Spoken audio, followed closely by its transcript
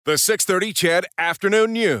The 6:30 CHED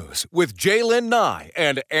Afternoon News with Jaylen Nye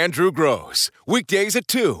and Andrew Gross. Weekdays at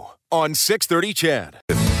 2 on 6:30 CHED.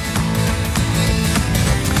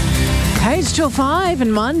 Hey, it's till 5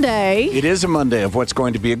 and Monday. It is a Monday of what's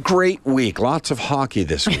going to be a great week. Lots of hockey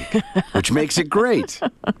this week, which makes it great.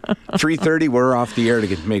 3:30, we're off the air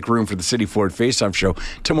to make room for the City Ford Face-Off Show.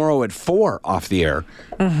 Tomorrow at 4, off the air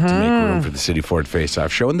to make room for the City Ford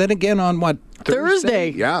Face-Off Show. And then again on what? Thursday.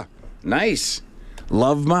 Yeah, nice.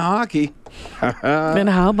 Love my hockey. And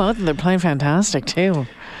how about them? They're playing fantastic, too.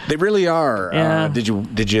 They really are. Yeah.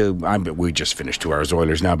 We just finished 2 hours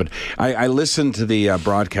Oilers now, but I listened to the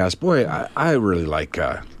broadcast. Boy, I really like...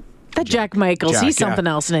 That Jack Michaels, he's something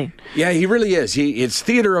else, Nate. Yeah, he really is. It's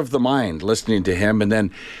theater of the mind, listening to him. And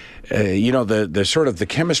then, the sort of the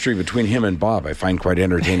chemistry between him and Bob, I find quite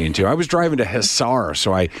entertaining, too. I was driving to Hussar,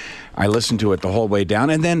 so I listened to it the whole way down.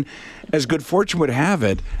 And then, as good fortune would have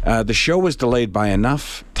it, the show was delayed by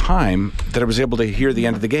enough time that I was able to hear the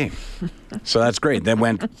end of the game. So that's great. Then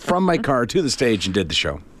went from my car to the stage and did the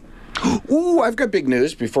show. Ooh, I've got big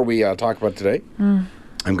news before we talk about today. I'm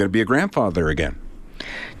going to be a grandfather again.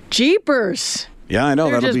 Jeepers. Yeah, I know.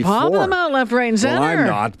 They're that'll be just 4. popping them out left, right, and center. Well, I'm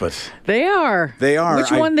not, but... They are. They are.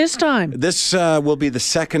 Which one this time? This will be the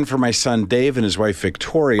second for my son Dave and his wife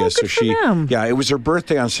Victoria. Good for them. Yeah, it was her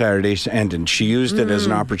birthday on Saturday, and she used it as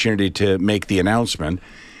an opportunity to make the announcement.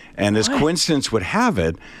 And as coincidence would have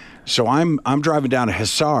it, so I'm driving down to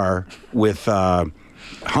Hussar with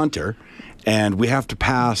Hunter, and we have to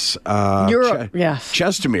pass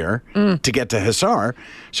Chestermere to get to Hussar.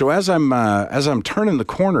 So as I'm turning the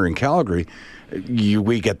corner in Calgary,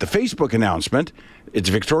 we get the Facebook announcement. It's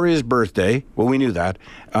Victoria's birthday. Well, we knew that,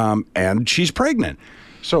 and she's pregnant.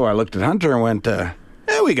 So I looked at Hunter and went,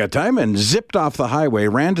 we got time, and zipped off the highway,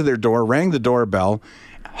 ran to their door, rang the doorbell,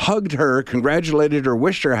 hugged her, congratulated her,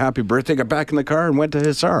 wished her a happy birthday, got back in the car, and went to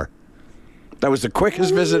Hussar. That was the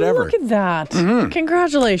quickest visit ever. Look at that.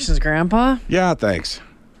 Congratulations, Grandpa. Yeah, thanks.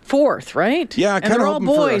 4th, right? Yeah, and they're all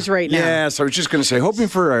boys right now. Yes, I was just going to say, hoping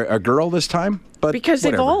for a girl this time, but because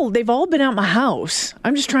whatever. they've all been at my house.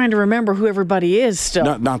 I'm just trying to remember who everybody is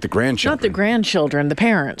still. Not the grandchildren. Not the grandchildren, the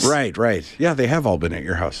parents. Right. Yeah, they have all been at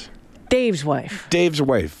your house. Dave's wife,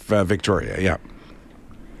 Victoria, yeah.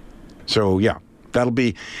 So, yeah. That'll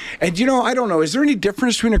be, and I don't know, is there any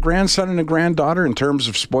difference between a grandson and a granddaughter in terms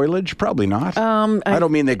of spoilage? Probably not. I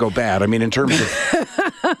don't mean they go bad. I mean in terms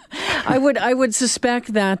of... I would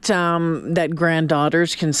suspect that that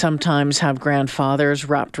granddaughters can sometimes have grandfathers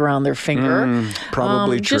wrapped around their finger.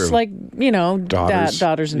 Probably true. Just like,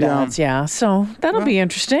 daughters and dads. Yeah. So that'll be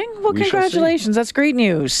interesting. Well, congratulations. That's great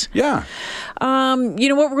news. Yeah. You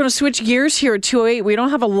know what? We're going to switch gears here at 2:08. We don't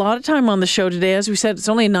have a lot of time on the show today. As we said, it's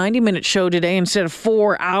only a 90-minute show today instead of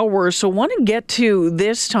 4 hours. So I want to get to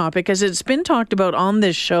this topic as it's been talked about on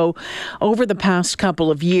this show over the past couple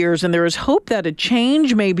of years. And there is hope that a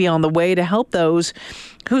change may be on the way to help those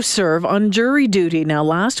who serve on jury duty. Now,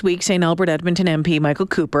 last week, St. Albert Edmonton MP Michael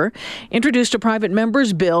Cooper introduced a private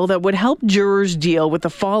member's bill that would help jurors deal with the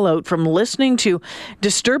fallout from listening to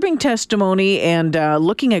disturbing testimony and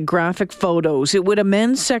looking at graphic photos. It would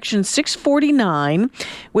amend Section 649,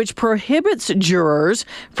 which prohibits jurors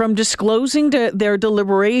from disclosing their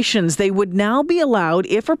deliberations. They would now be allowed,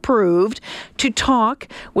 if approved, to talk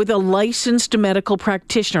with a licensed medical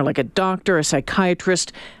practitioner, like a doctor, a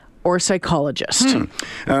psychiatrist, or psychologist.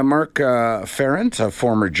 Mark Ferrant, a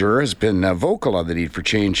former juror, has been vocal on the need for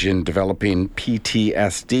change in developing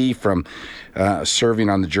PTSD from serving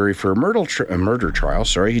on the jury for a murder trial.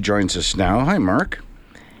 He joins us now. Hi, Mark.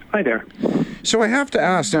 Hi there. So I have to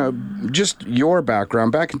ask, now, just your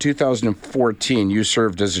background. Back in 2014, you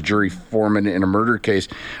served as a jury foreman in a murder case.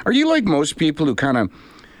 Are you like most people who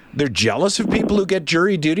they're jealous of people who get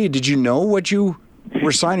jury duty? Did you know what you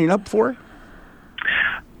were signing up for?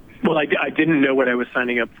 Well, I didn't know what I was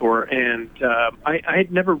signing up for, and I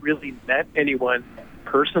had never really met anyone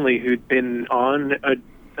personally who'd been on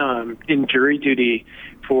in jury duty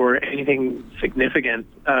for anything significant,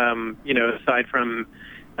 aside from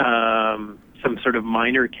some sort of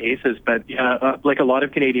minor cases. But like a lot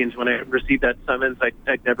of Canadians, when I received that summons,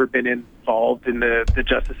 I'd never been involved in the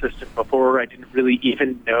justice system before. I didn't really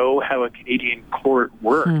even know how a Canadian court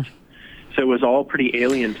worked. So it was all pretty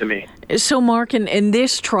alien to me. So, Mark, in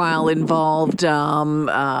this trial involved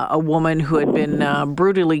a woman who had been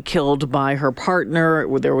brutally killed by her partner.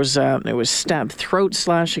 There was throat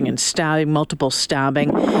slashing and stabbing, multiple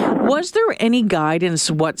stabbing. Was there any guidance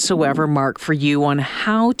whatsoever, Mark, for you on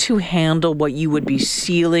how to handle what you would be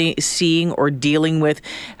seeing or dealing with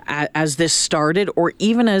as this started, or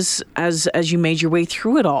even as you made your way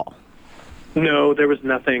through it all? No, there was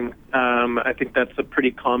nothing. I think that's a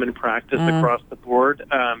pretty common practice across the board.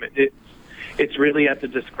 It's really at the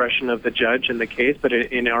discretion of the judge in the case, but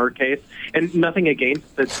in our case, and nothing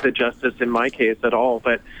against the justice in my case at all,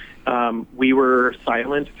 but we were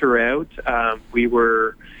silent throughout. We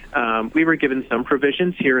were given some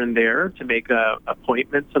provisions here and there to make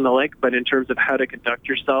appointments and the like, but in terms of how to conduct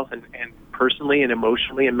yourself and personally and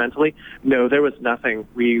emotionally and mentally, no, there was nothing.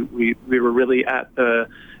 We were really at the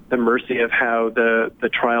mercy of how the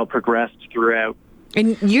trial progressed throughout.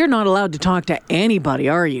 And you're not allowed to talk to anybody,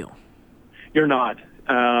 are you? You're not.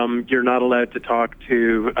 You're not allowed to talk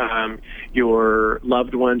to your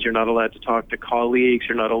loved ones. You're not allowed to talk to colleagues.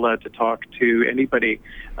 You're not allowed to talk to anybody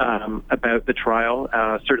about the trial.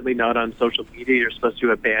 Certainly not on social media. You're supposed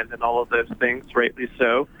to abandon all of those things, rightly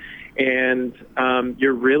so. And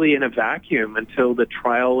you're really in a vacuum until the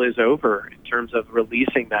trial is over in terms of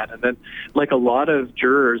releasing that. And then, like a lot of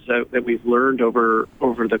jurors that we've learned over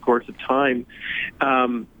the course of time,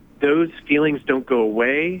 those feelings don't go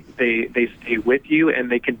away. They stay with you,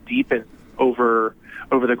 and they can deepen over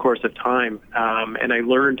the course of time. And I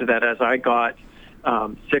learned that as I got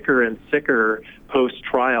sicker and sicker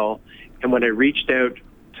post-trial, and when I reached out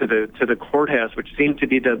to the courthouse, which seemed to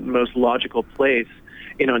be the most logical place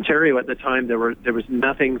in Ontario at the time, there was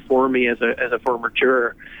nothing for me as a former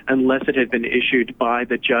juror unless it had been issued by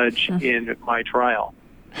the judge in my trial.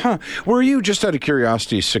 Huh. Were you, just out of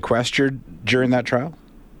curiosity, sequestered during that trial?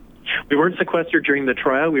 We weren't sequestered during the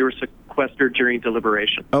trial. We were sequestered during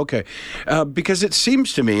deliberation. Okay. Because it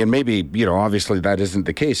seems to me, and maybe, obviously that isn't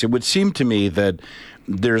the case, it would seem to me that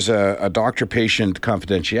there's a doctor-patient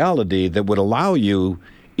confidentiality that would allow you,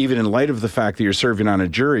 even in light of the fact that you're serving on a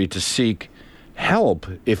jury, to seek help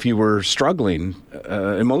if you were struggling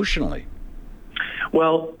emotionally.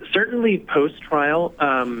 Well, certainly post-trial,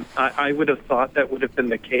 I would have thought that would have been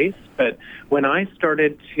the case. But when I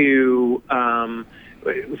started to...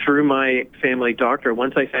 through my family doctor,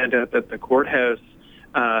 once I found out that the courthouse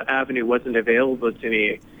avenue wasn't available to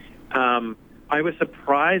me, I was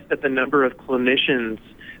surprised at the number of clinicians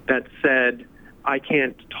that said, I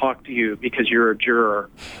can't talk to you because you're a juror.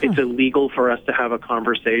 It's illegal for us to have a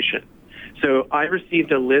conversation. So I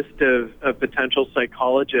received a list of potential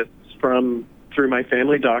psychologists through my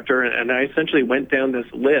family doctor, and I essentially went down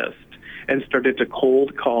this list and started to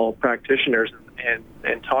cold call practitioners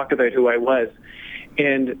and talk about who I was.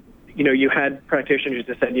 And, you had practitioners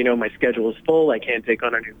that said, my schedule is full, I can't take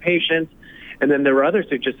on a new patient. And then there were others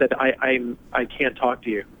who just said, I can't talk to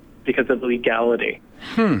you because of legality.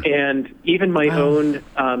 And even my own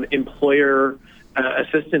employer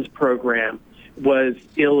assistance program was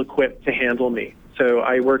ill-equipped to handle me. So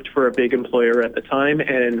I worked for a big employer at the time,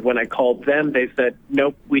 and when I called them, they said,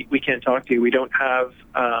 nope, we can't talk to you. We don't have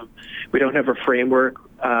a framework.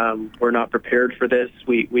 We're not prepared for this.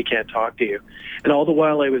 We can't talk to you. And all the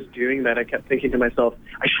while I was doing that, I kept thinking to myself,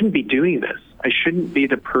 I shouldn't be doing this. I shouldn't be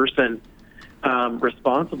the person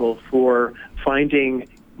responsible for finding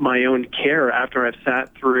my own care after I've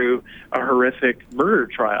sat through a horrific murder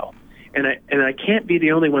trial. And I can't be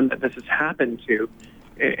the only one that this has happened to.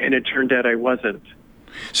 And it turned out I wasn't.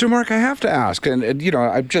 So, Mark, I have to ask, and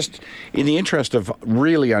I'm just, in the interest of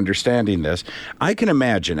really understanding this, I can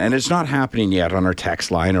imagine, and it's not happening yet on our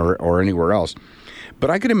text line or anywhere else,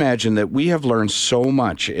 but I can imagine that we have learned so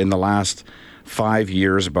much in the last 5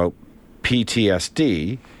 years about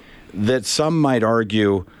PTSD that some might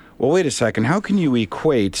argue, well, wait a second, how can you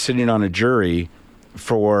equate sitting on a jury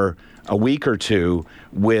for a week or two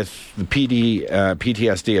with the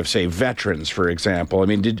PTSD of, say, veterans, for example? I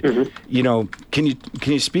mean, can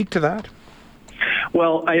you speak to that?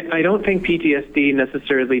 Well, I don't think PTSD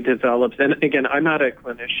necessarily develops. And again, I'm not a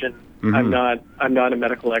clinician. I'm not a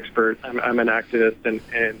medical expert. I'm an activist and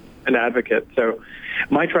an advocate. So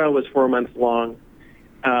my trial was 4 months long.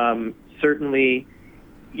 Certainly,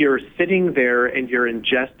 you're sitting there and you're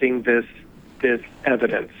ingesting this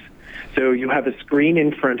evidence. So you have a screen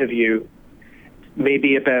in front of you,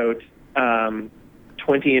 maybe about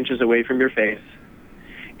 20 inches away from your face,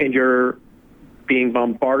 and you're being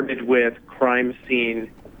bombarded with crime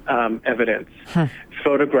scene evidence,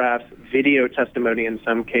 photographs, video testimony in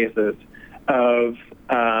some cases of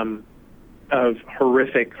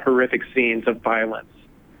horrific scenes of violence.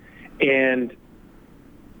 And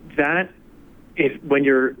that when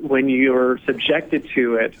you're subjected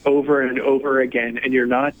to it over and over again, and you're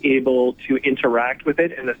not able to interact with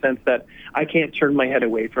it in the sense that I can't turn my head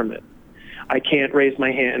away from it. I can't raise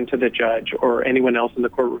my hand to the judge or anyone else in the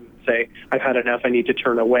courtroom and say, I've had enough, I need to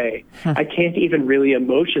turn away. I can't even really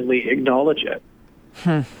emotionally acknowledge it.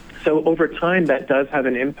 So over time, that does have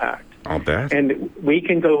an impact. I'll bet. And we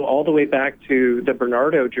can go all the way back to the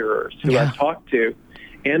Bernardo jurors who I've talked to,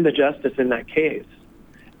 and the justice in that case,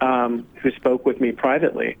 who spoke with me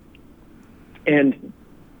privately. And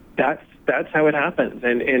that's how it happens.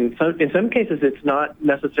 And in some cases, it's not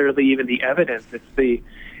necessarily even the evidence. It's the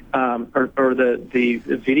the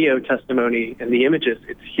video testimony and the images.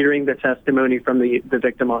 It's hearing the testimony from the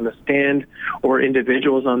victim on the stand or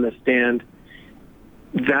individuals on the stand.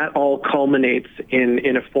 That all culminates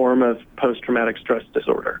in a form of post-traumatic stress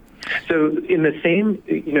disorder. So in the same,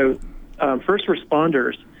 first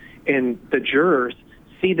responders and the jurors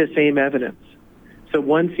see the same evidence. So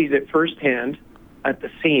one sees it firsthand at the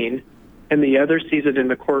scene, and the other sees it in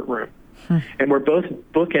the courtroom. And we're both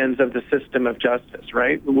bookends of the system of justice,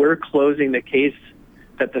 right? We're closing the case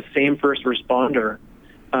that the same first responder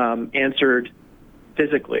answered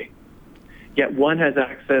physically. Yet one has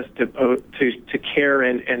access to care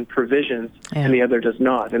and provisions, and the other does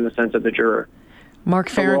not, in the sense of the juror. Mark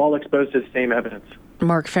Farrant, so we're all exposed to the same evidence.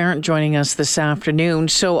 Mark Farrant joining us this afternoon.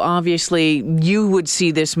 So obviously you would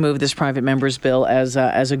see this move, this private member's bill, as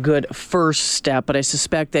a good first step, but I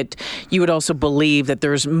suspect that you would also believe that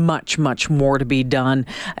there's much, much more to be done.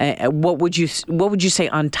 What would you say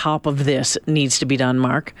on top of this needs to be done,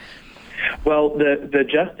 Mark? Well, the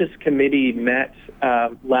Justice Committee met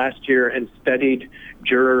last year and studied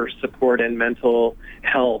juror support and mental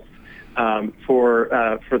health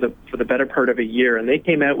for the better part of a year, and they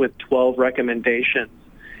came out with 12 recommendations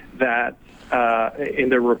that in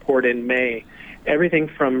their report in May. Everything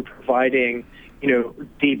from providing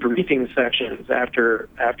debriefing sessions after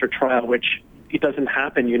trial, which it doesn't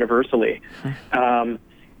happen universally,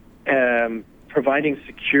 providing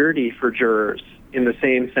security for jurors in the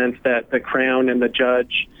same sense that the Crown and the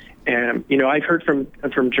judge, and I've heard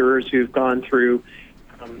from jurors who've gone through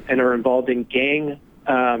and are involved in gang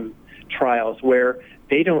trials where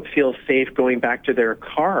they don't feel safe going back to their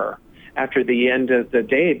car after the end of the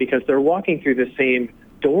day because they're walking through the same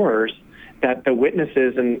doors that the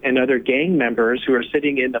witnesses and other gang members who are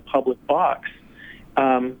sitting in the public box,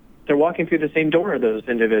 they're walking through the same door of those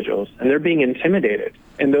individuals, and they're being intimidated.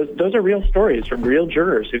 And those are real stories from real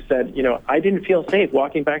jurors who said, I didn't feel safe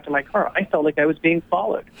walking back to my car. I felt like I was being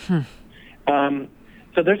followed.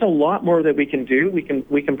 So there's a lot more that we can do.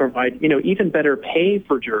 We can provide, even better pay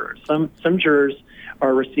for jurors. Some jurors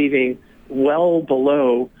are receiving well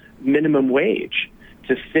below minimum wage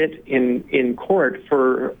to sit in court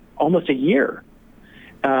for almost a year.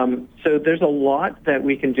 So there's a lot that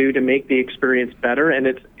we can do to make the experience better, and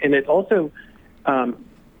it's also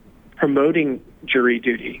promoting jury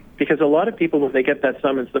duty, because a lot of people, when they get that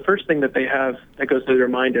summons, the first thing that they have that goes through their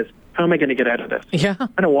mind is, how am I going to get out of this? Yeah,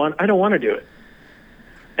 I don't want to do it.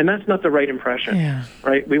 And that's not the right impression,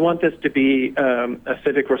 right? We want this to be a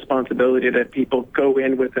civic responsibility that people go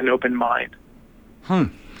in with an open mind.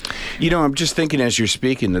 I'm just thinking as you're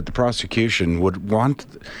speaking that the prosecution would want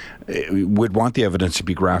the evidence to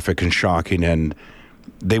be graphic and shocking, and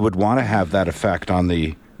they would want to have that effect on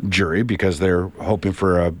the jury because they're hoping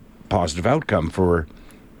for a positive outcome for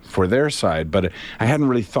their side. But I hadn't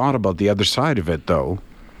really thought about the other side of it, though,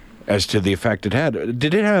 as to the effect it had.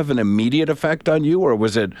 Did it have an immediate effect on you, or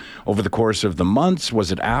was it over the course of the months?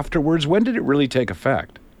 Was it afterwards? When did it really take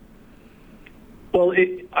effect? Well,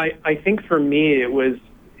 I think for me it was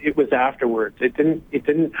afterwards. It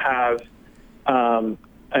didn't have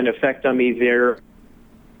an effect on me there.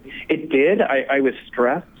 It did. I was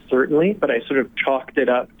stressed, certainly, but I sort of chalked it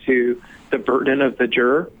up to the burden of the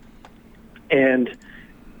juror. And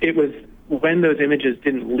it was when those images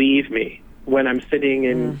didn't leave me, when I'm sitting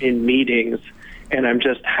in meetings and I'm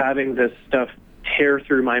just having this stuff tear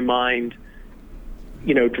through my mind,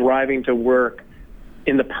 driving to work,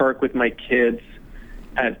 in the park with my kids,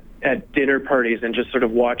 at dinner parties, and just sort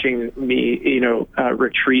of watching me,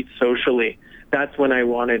 retreat socially. That's when I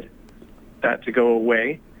wanted that to go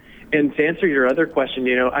away. And to answer your other question,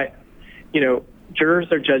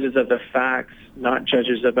 jurors are judges of the facts, not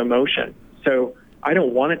judges of emotion. So I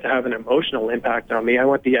don't want it to have an emotional impact on me. I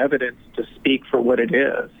want the evidence to speak for what it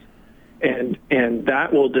is. And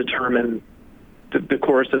that will determine the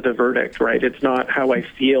course of the verdict, right? It's not how I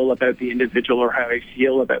feel about the individual or how I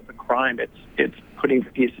feel about the crime. It's putting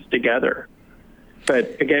the pieces together.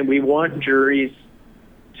 But again, we want juries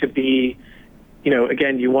to be,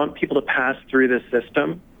 again, you want people to pass through the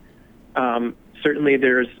system. Certainly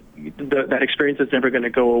that experience is never going to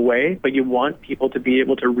go away, but you want people to be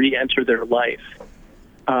able to re-enter their life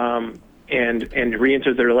and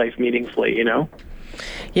re-enter their life meaningfully,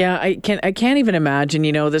 Yeah, I can't even imagine.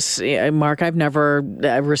 This, Mark. I've never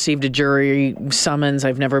received a jury summons.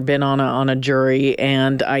 I've never been on a jury,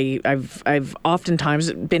 and I've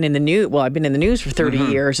oftentimes been in the news. Well, I've been in the news for 30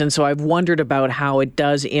 years, and so I've wondered about how it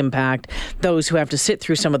does impact those who have to sit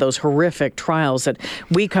through some of those horrific trials that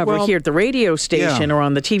we cover here at the radio station or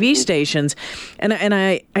on the TV stations. And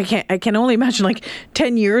I can only imagine, like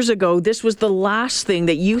 10 years ago, this was the last thing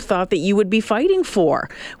that you thought that you would be fighting for,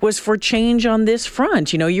 was for change on this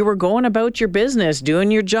front. You were going about your business,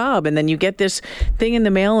 doing your job, and then you get this thing in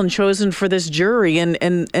the mail and chosen for this jury, and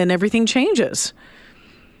everything changes.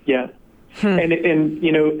 Yeah.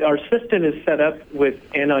 And our system is set up with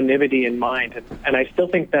anonymity in mind, and I still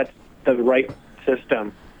think that's the right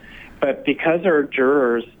system. But because our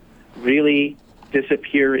jurors really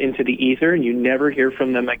disappear into the ether and you never hear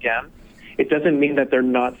from them again, it doesn't mean that they're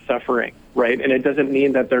not suffering, right? And it doesn't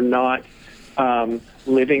mean that they're not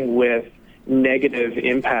living with negative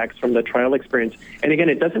impacts from the trial experience. And again,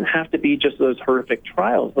 it doesn't have to be just those horrific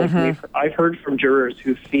trials. Like I've heard from jurors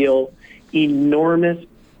who feel enormous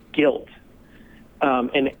guilt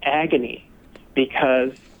and agony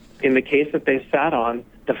because in the case that they sat on,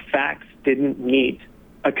 the facts didn't meet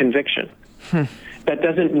a conviction. That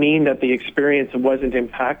doesn't mean that the experience wasn't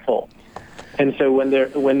impactful. And so when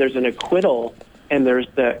there's an acquittal and there's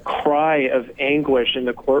the cry of anguish in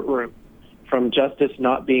the courtroom from justice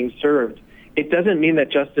not being served, it doesn't mean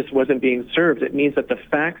that justice wasn't being served. It means that the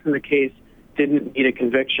facts in the case didn't meet a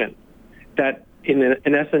conviction. That,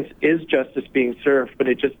 in essence, is justice being served, but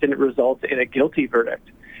it just didn't result in a guilty verdict.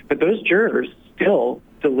 But those jurors still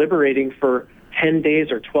deliberating for 10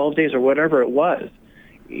 days or 12 days or whatever it was,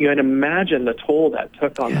 you can imagine the toll that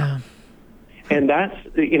took on them. And that's,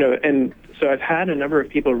 and so I've had a number of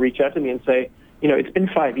people reach out to me and say, it's been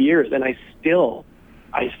 5 years and I still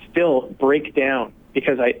break down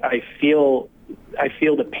because I feel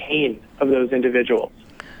the pain of those individuals.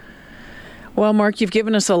 Well, Mark, you've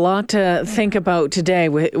given us a lot to think about today,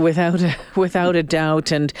 without a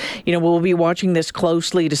doubt. And, we'll be watching this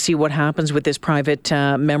closely to see what happens with this private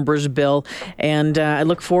members bill. And I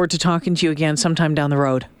look forward to talking to you again sometime down the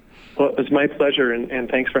road. Well, it was my pleasure, and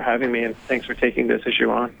thanks for having me, and thanks for taking this issue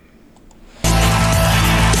on.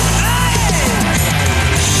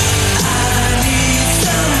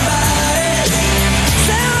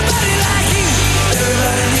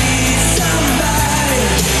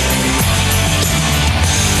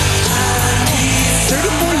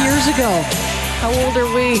 Ago. How old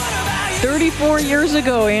are we? 34 years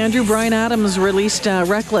ago, Andrew Bryan Adams released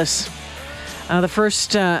Reckless, the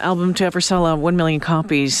first album to ever sell 1 million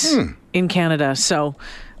copies in Canada. So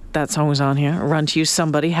that song was on here. Run to You,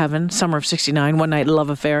 Somebody, Heaven, Summer of 69, One Night Love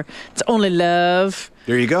Affair. It's Only Love.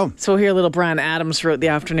 There you go. So we'll hear a little Bryan Adams throughout the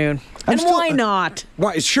afternoon. Why not?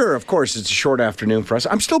 Why? Sure, of course, it's a short afternoon for us.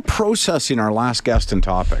 I'm still processing our last guest and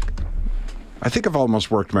topic. I think I've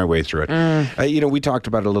almost worked my way through it. We talked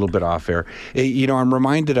about it a little bit off air. I'm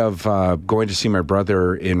reminded of going to see my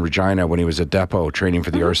brother in Regina when he was at Depot training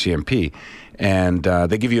for the RCMP. And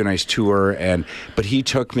they give you a nice tour. But he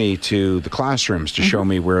took me to the classrooms to show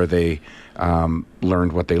me where they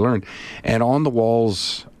learned what they learned. And on the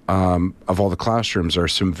walls of all the classrooms are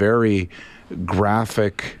some very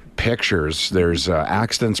graphic pictures. There's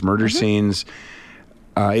accidents, murder scenes.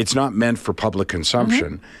 It's not meant for public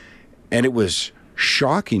consumption. And it was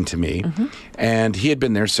shocking to me. And he had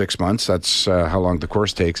been there 6 months. That's how long the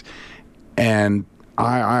course takes. And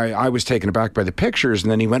I was taken aback by the pictures.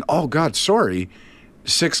 And then he went, oh, God, sorry.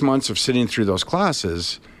 6 months of sitting through those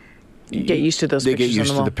classes. Get used to those pictures. They get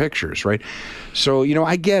used to the pictures, right? So,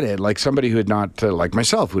 I get it. Like somebody who had not, like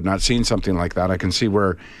myself, who had not seen something like that, I can see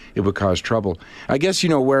where it would cause trouble. I guess,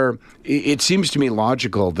 where it seems to me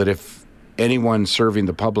logical that if anyone serving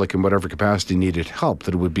the public in whatever capacity needed help,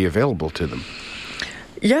 that it would be available to them.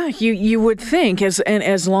 Yeah, you would think,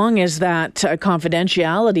 as long as that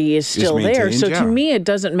confidentiality is still there. So to me, it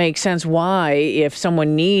doesn't make sense why, if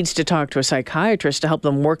someone needs to talk to a psychiatrist to help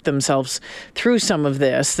them work themselves through some of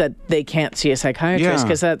this, that they can't see a psychiatrist,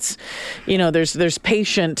 because that's, there's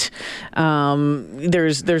patient,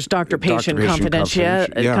 there's doctor-patient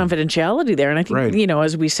confidentiality there. And I think,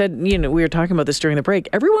 as we said, we were talking about this during the break,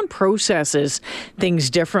 everyone processes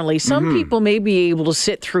things differently. Some people may be able to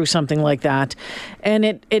sit through something like that,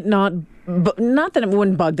 and it not that it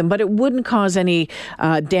wouldn't bug them, but it wouldn't cause any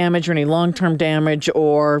damage or any long-term damage,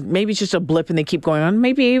 or maybe it's just a blip and they keep going on.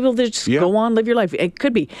 Maybe able to just go on, live your life. It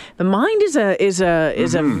could be. The mind is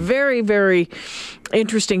a very, very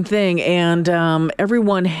interesting thing, and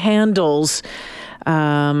everyone handles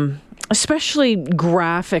especially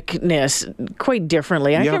graphicness, quite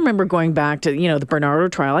differently. I can remember going back to, the Bernardo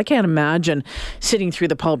trial. I can't imagine sitting through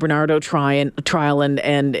the Paul Bernardo trial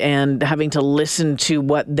and having to listen to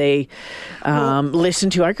what they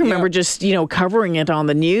listened to. I can remember just, covering it on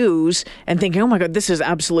the news and thinking, oh my God, this is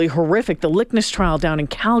absolutely horrific. The Lickness trial down in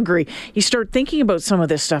Calgary. You start thinking about some of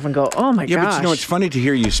this stuff and go, oh my gosh. Yeah, but it's funny to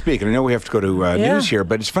hear you speak. And I know we have to go to news here,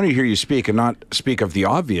 but it's funny to hear you speak and not speak of the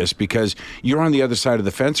obvious, because you're on the other side of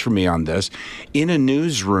the fence for me on this. In a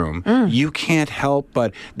newsroom, you can't help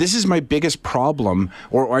but, this is my biggest problem,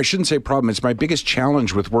 or I shouldn't say problem, it's my biggest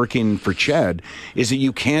challenge with working for CHED, is that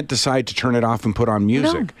you can't decide to turn it off and put on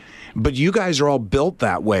music. No. But you guys are all built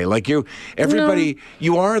that way. Like everybody,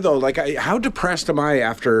 you are though. Like, how depressed am I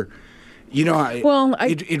after...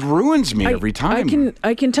 it ruins me every time.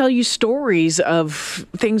 I can tell you stories of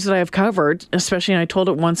things that I have covered, especially, and I told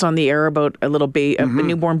it once on the air about a little a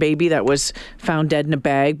newborn baby that was found dead in a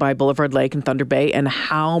bag by Boulevard Lake in Thunder Bay, and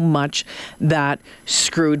how much that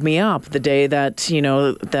screwed me up the day that,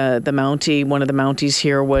 the Mountie, one of the Mounties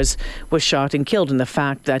here was shot and killed, and the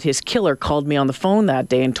fact that his killer called me on the phone that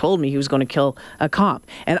day and told me he was going to kill a cop.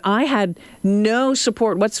 And I had no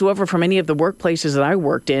support whatsoever from any of the workplaces that I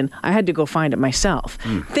worked in. I had to go find it myself.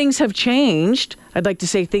 Things have changed. I'd like to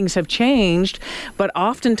say things have changed, but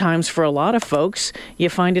oftentimes for a lot of folks, you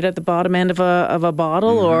find it at the bottom end of a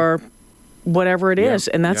bottle or whatever it is,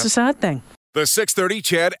 and that's a sad thing. The 6:30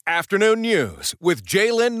 CHED Afternoon News with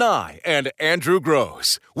Jaylen Nye and Andrew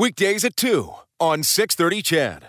Gross. Weekdays at 2 on 6:30 CHED.